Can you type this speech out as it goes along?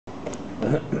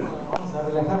Vamos a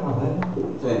relajarnos, ¿eh?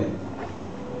 Sí.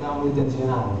 Estamos muy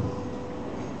tensionados.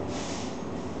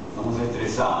 Estamos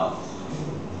estresados.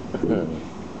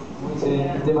 Como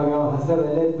dice el tema que vamos a hacer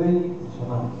de Led Belly, se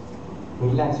llama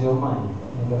Relax Your Mind,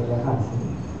 hay que relajarse.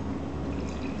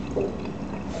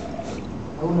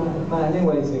 Alguna mala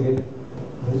lengua dice que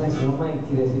Relax Your Mind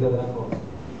quiere decir otra cosa,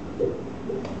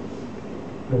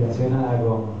 relacionada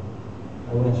con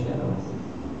alguna llamas.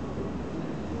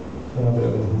 Yo no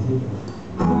creo que sea así.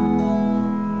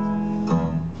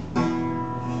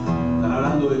 Están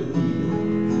hablando del tío.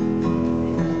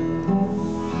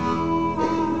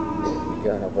 ¿Qué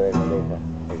van a poner con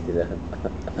ella?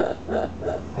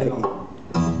 Ahí vamos.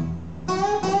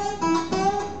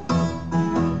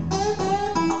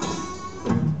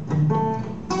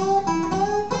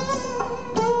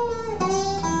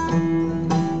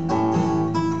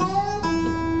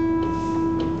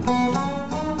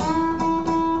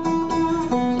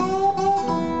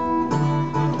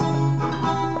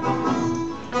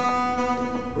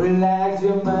 Relax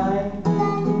your mind,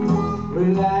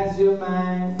 relax your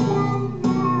mind.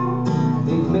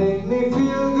 It makes me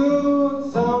feel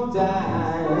good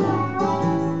sometimes,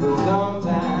 but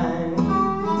sometimes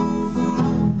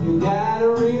you gotta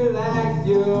relax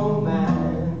your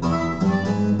mind.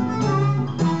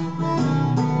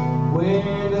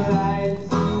 When the lights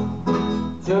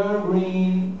turn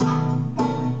green,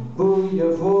 put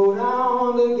your foot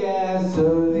on the gas.